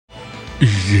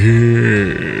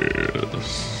Yes.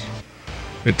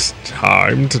 It's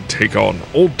time to take on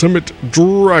Ultimate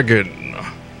Dragon.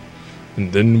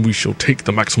 And then we shall take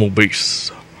the maximal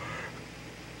base.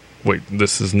 Wait,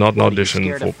 this is not an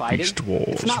audition for Beast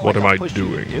Wars. What am I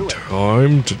doing?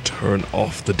 Time to turn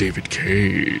off the David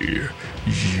K.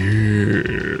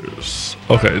 Yes.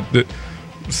 Okay,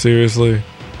 seriously?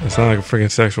 That sounds like a freaking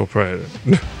sexual predator.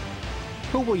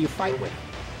 Who will you fight with?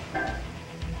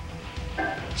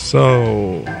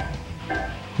 So,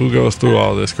 who goes through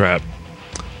all this crap?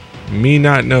 Me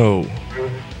not know.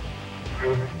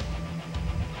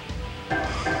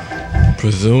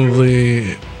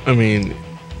 Presumably, I mean,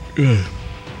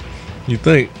 you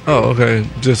think, oh, okay,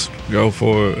 just go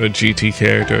for a GT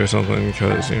character or something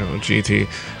because, you know, GT,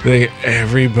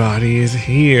 everybody is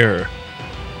here.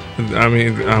 I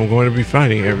mean, I'm going to be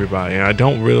fighting everybody. I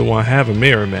don't really want to have a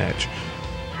mirror match.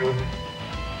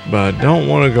 But I don't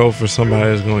want to go for somebody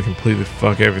that's going to completely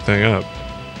fuck everything up.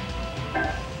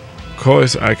 Of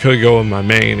course, I could go with my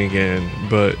main again,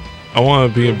 but I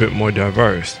want to be a bit more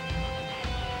diverse.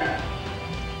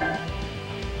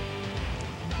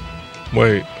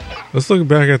 Wait, let's look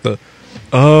back at the...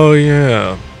 Oh,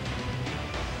 yeah.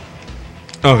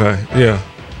 Okay, yeah.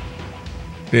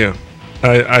 Yeah,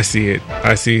 I see it.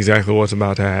 I see exactly what's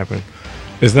about to happen.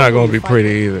 It's not going to be pretty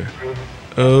either.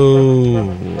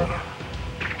 Oh.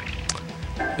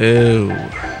 Ew.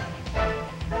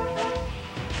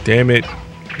 Damn it.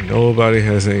 Nobody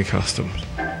has any customs.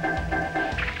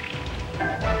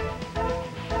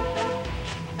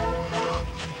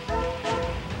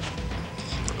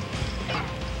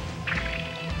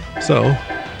 So,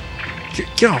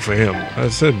 get off of him. I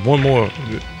said one more.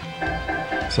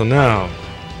 So now,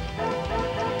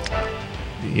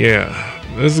 yeah,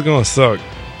 this is gonna suck.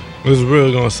 This is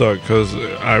really gonna suck because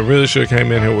I really should have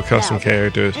came in here with custom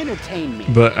characters,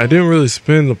 but I didn't really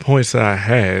spend the points that I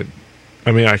had.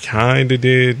 I mean, I kind of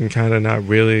did and kind of not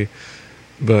really,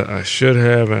 but I should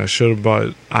have, and I should have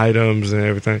bought items and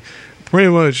everything. Pretty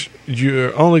much,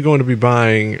 you're only going to be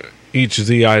buying each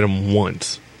Z item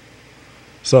once.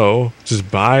 So, just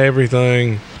buy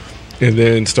everything and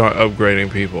then start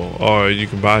upgrading people. Or you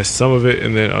can buy some of it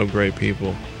and then upgrade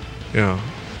people. Yeah.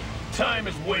 Time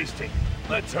is wasting.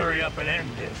 Let's hurry up and end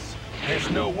this. There's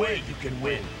no way you can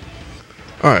win.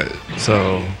 Alright,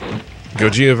 so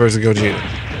Gogeta versus Gogeta.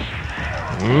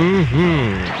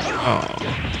 Oh.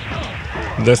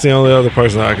 That's the only other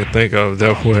person I could think of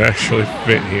that would actually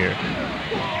fit here.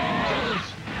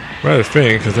 Rather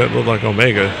fitting because that looked like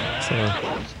Omega. So,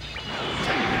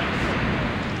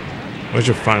 what's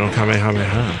your final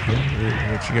Kamehameha?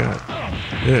 What you got?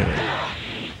 Yeah.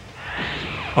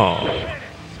 Oh.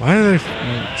 Why do they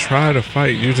try to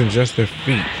fight using just their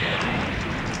feet?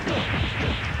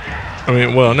 I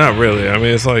mean, well, not really. I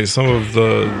mean, it's like some of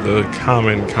the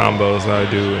common combos I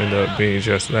do end up being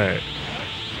just that.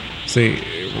 See,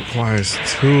 it requires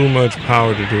too much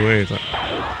power to do anything.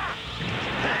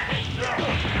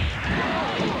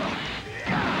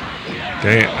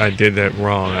 Dang, I did that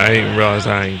wrong. I didn't realize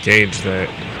I engaged that.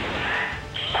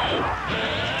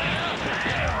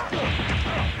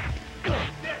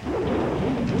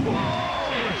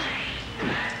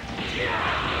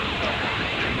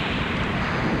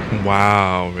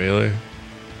 Wow, really?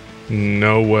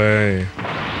 No way.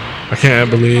 I can't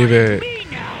believe it.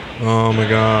 Oh my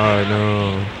god,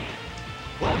 no.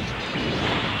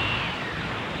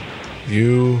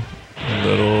 You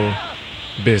little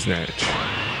biznatch.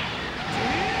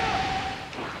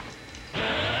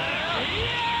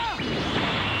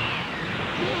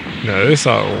 No, this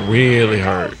all really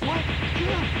hurt.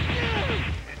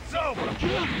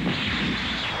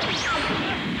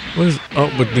 What is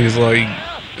up with these, like,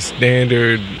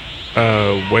 standard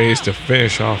ways to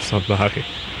finish off somebody?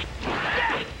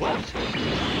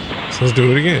 So let's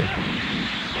do it again.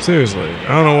 Seriously, I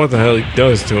don't know what the hell he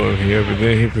does to him here, but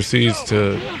then he proceeds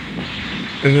to...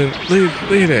 And then, look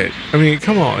at that. I mean,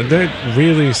 come on, that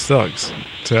really sucks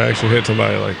to actually hit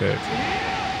somebody like that.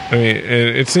 I mean,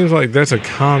 and it seems like that's a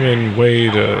common way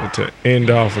to end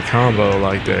off a combo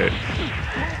like that.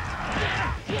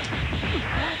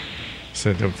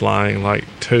 Sent him flying like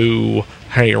two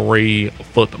hairy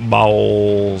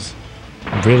footballs.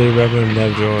 Really, Reverend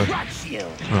Lovejoy?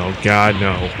 Oh, God,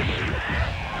 no.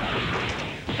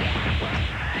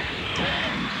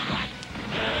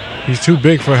 He's too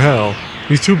big for hell.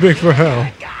 He's too big for hell.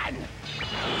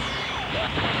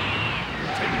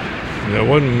 There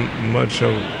wasn't much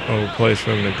of a place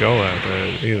for him to go after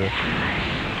it either.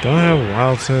 Don't I have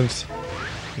wild sense?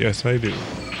 Yes, I do.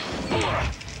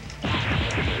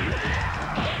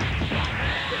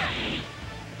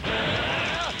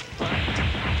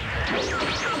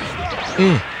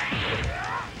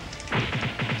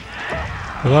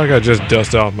 Like I just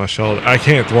dusted off my shoulder. I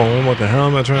can't throw him. What the hell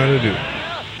am I trying to do?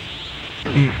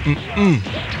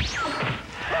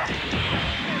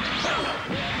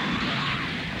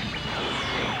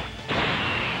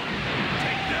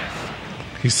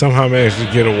 He somehow managed to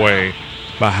get away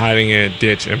by hiding in a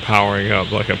ditch and powering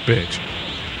up like a bitch.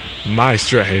 My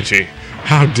strategy.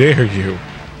 How dare you?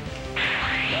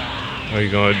 Are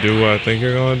you gonna do what I think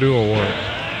you're gonna do, or what?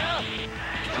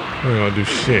 You ain't gonna do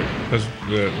shit.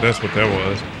 That's what that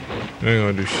was. You ain't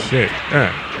gonna do shit.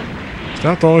 Ah.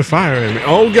 Stop throwing fire at me.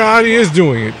 Oh God, he is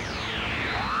doing it.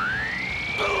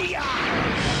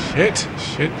 Shit.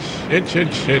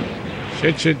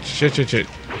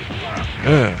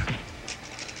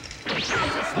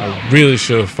 I really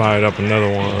should have fired up another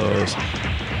one of those,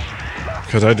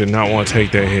 because I did not want to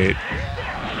take that hit.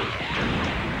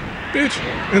 Bitch,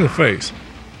 in the face.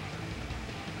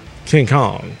 King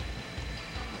Kong.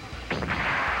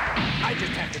 I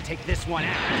just have to take this one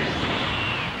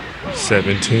out.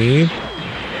 17.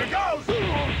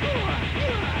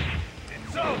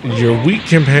 You're weak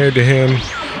compared to him.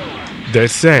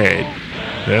 That's sad.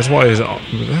 That's why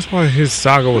his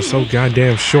saga was so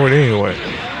goddamn short anyway.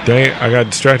 Dang it, I got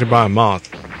distracted by a moth.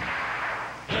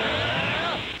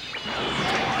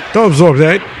 Don't absorb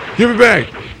that. Give it back.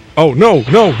 Oh, no.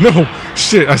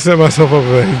 Shit, I set myself up for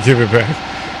that. Give it back.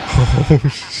 Oh,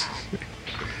 shit.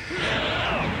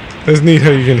 That's neat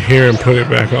how you can hear him put it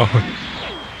back on.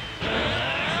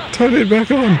 Turn it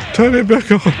back on.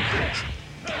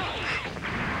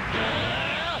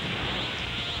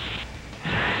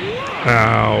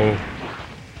 Ow.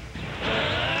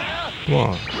 Come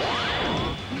on.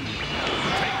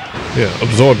 Yeah,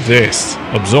 absorb this.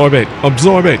 Absorb it.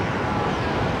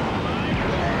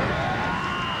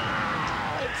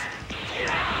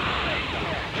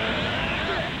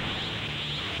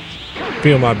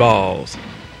 Feel my balls.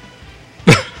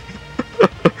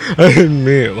 I didn't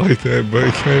mean it like that, but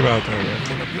it came out that way.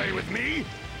 Wanna play with me?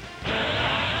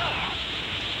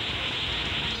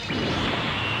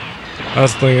 I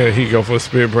was thinking that he'd go for a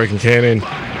spirit breaking cannon.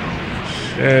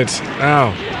 Shit.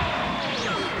 Ow.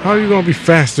 How are you gonna be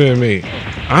faster than me?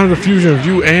 I'm the fusion of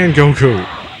you and Goku.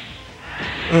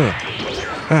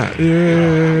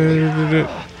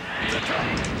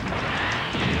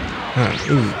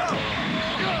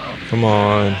 Come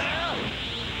on.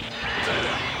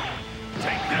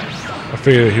 I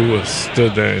figured he would have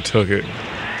stood there and took it.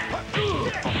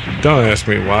 Don't ask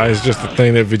me why. It's just the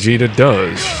thing that Vegeta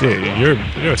does. Shit,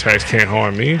 your attacks can't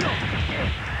harm me.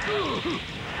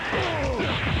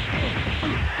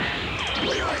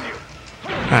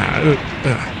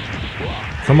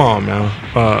 Come on now.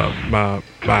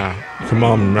 Come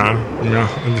on now.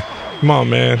 Come on,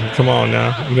 man. Come on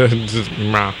now. Just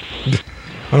I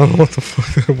don't know what the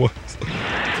fuck that was.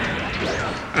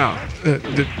 Ow.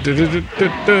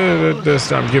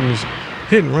 Stop giving me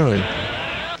hit and run.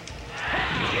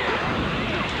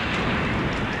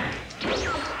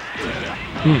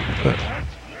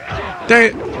 Dang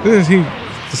it. He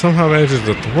somehow manages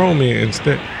to throw me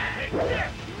instead.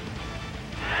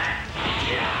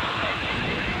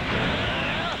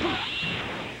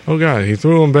 Oh God, he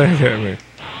threw him back at me.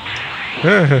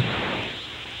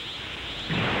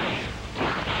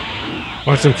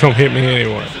 Watch him come hit me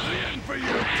anyway.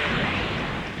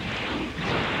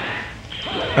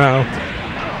 Ow.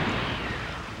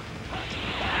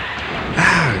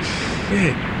 Ah,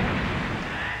 shit.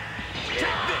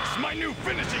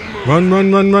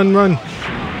 Run.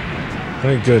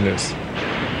 Thank goodness.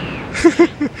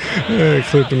 I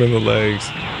clipped him in the legs.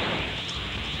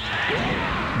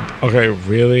 Okay,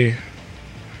 really?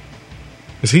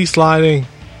 Is he sliding?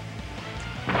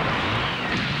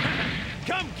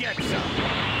 Come get some.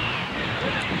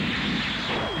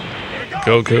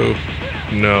 Goku,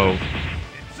 no.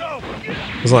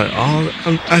 It's like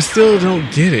I still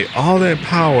don't get it. All that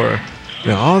power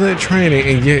and all that training,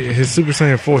 and yet his Super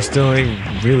Saiyan 4 still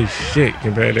ain't really shit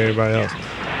compared to everybody else.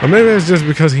 Or maybe it's just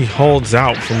because he holds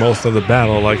out for most of the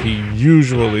battle like he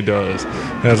usually does.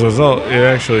 As a result, it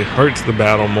actually hurts the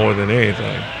battle more than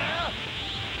anything.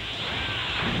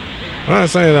 I'm not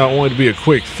saying that I want it to be a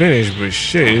quick finish, but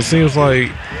shit, it seems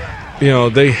like,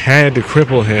 they had to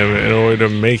cripple him in order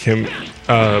to make him,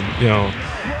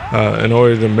 in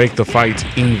order to make the fights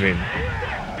even.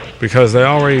 Because they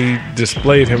already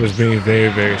displayed him as being very,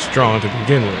 very strong to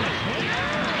begin with.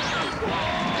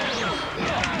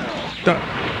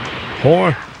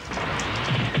 Whore.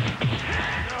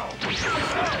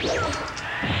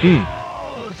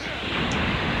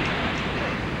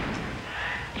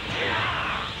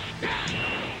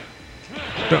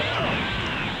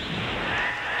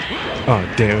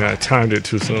 Oh, damn it. I timed it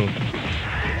too soon.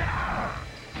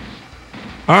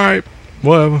 Alright.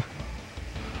 Whatever.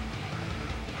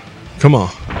 Come on.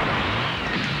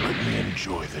 Let me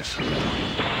enjoy this.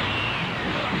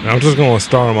 I'm just going to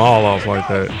start them all off like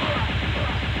that.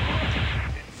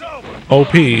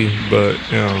 OP, but,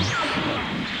 you know,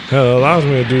 hell, it allows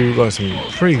me to do like some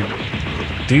pretty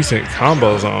decent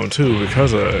combos on him too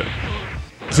because of it.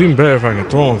 It's even better if I can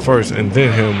throw him first and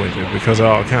then hit him with it because it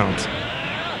all counts.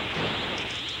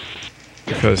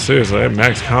 Because seriously, that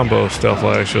max combo stuff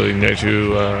will actually net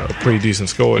you a pretty decent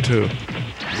score too.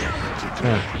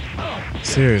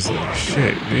 Seriously,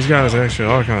 shit, these guys actually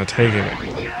are kind of taking it.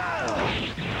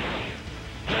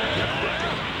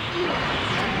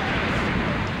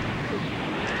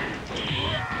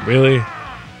 Really?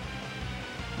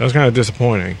 That was kind of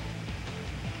disappointing.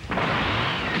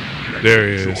 There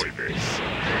he is.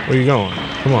 Where you going?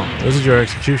 Come on, this is your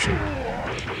execution.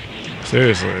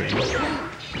 Seriously.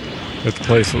 At the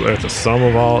place, at the sum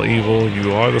of all evil,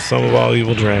 you are the sum of all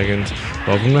evil dragons.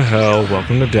 Welcome to hell,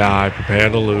 welcome to die, prepare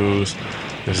to lose.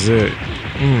 This is it.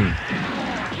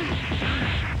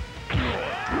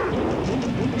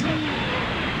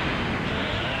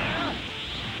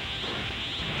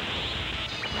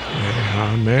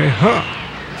 Meha.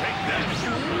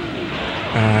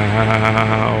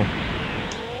 Ow.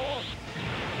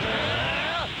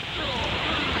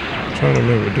 I'm trying to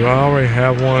remember, do I already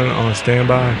have one on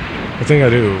standby? I think I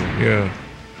do, yeah.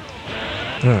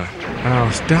 Ow,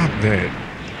 stop that.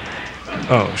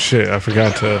 Oh shit, I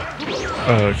forgot to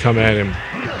come at him.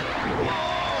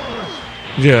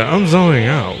 Yeah, I'm zoning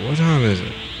out. What time is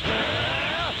it?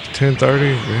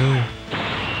 10:30? Really?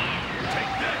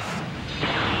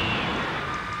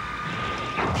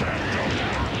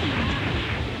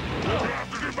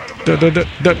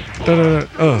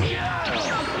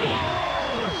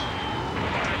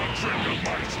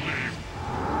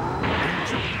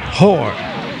 Whore.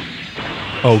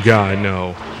 Oh god,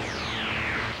 no.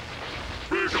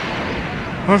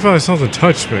 I feel like something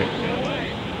touched me.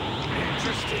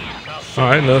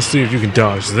 Alright, now let's see if you can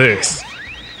dodge this.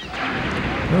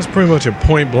 That's pretty much a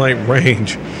point blank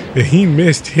range. And he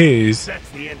missed his. That's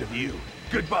the end of you.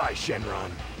 Goodbye, Shenron.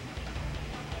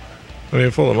 I mean,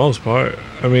 for the most part.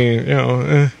 I mean, you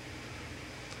know,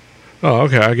 Oh,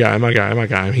 okay, I got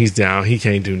him. He's down. He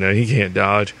can't do nothing. He can't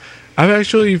dodge. I've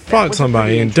actually fought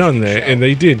somebody and done that, and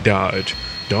they did dodge.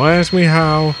 Don't ask me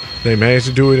how. They managed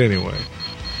to do it anyway.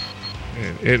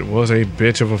 And it was a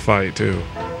bitch of a fight, too.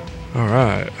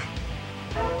 Alright.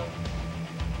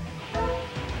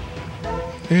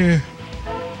 Yeah.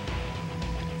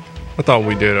 I thought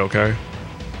we did okay.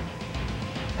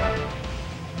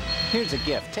 Here's a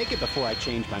gift. Take it before I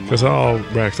change my mind. It's all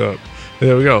racked up.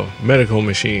 There we go. Medical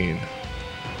machine.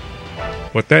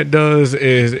 What that does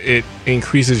is it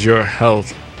increases your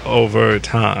health over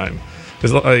time.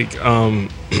 It's like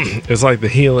it's like the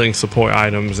healing support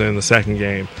items in the second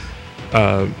game.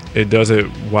 It does it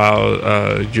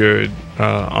while you're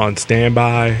on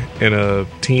standby in a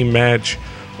team match,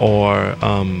 or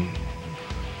I'm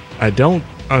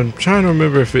trying to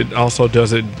remember if it also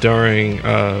does it during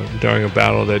a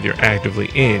battle that you're actively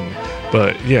in.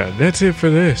 But yeah, that's it for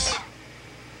this.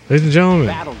 Ladies and gentlemen,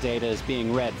 battle data is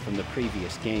being read from the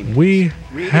previous game. We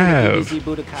have DBZ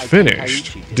Budokai finished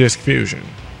Tenkaichi. Disc Fusion.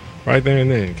 Right there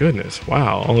and then. Goodness.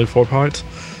 Wow. Only 4 parts?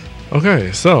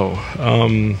 Okay, so,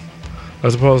 I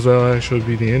suppose that'll actually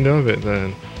be the end of it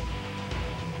then.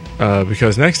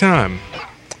 Because next time,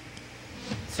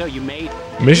 so you made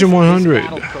Mission 100. This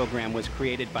battle program was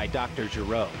created by Dr.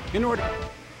 Giraud. In order.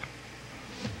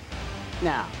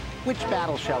 Now, which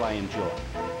battle shall I enjoy?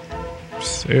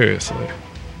 Seriously.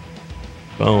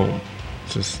 Boom.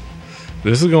 This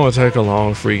is going to take a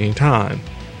long freaking time.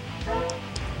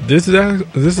 This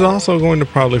is also going to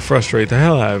probably frustrate the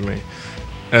hell out of me.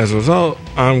 As a result,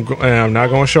 I'm not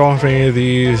going to show off any of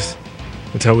these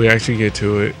until we actually get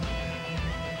to it.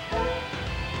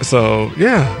 So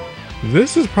yeah,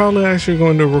 this is probably actually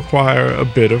going to require a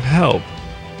bit of help.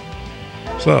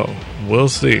 So we'll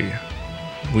see.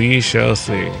 We shall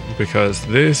see, because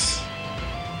this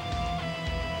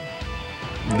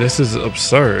is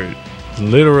absurd.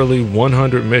 Literally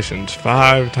 100 missions,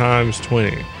 5 times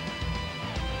 20,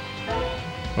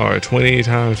 or 20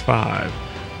 times 5.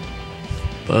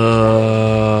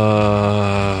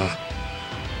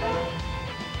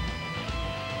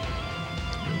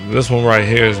 This one right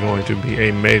here is going to be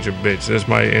a major bitch. This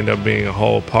might end up being a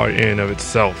whole part in of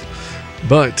itself.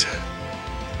 But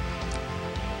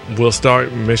we'll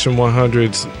start Mission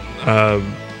 100's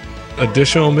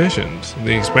additional missions,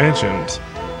 the expansions,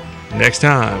 next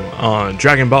time on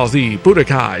Dragon Ball Z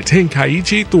Budokai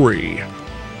Tenkaichi 3.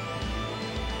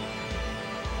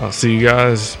 I'll see you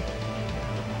guys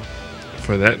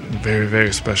for that very,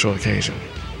 very special occasion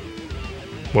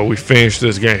where we finish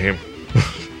this game.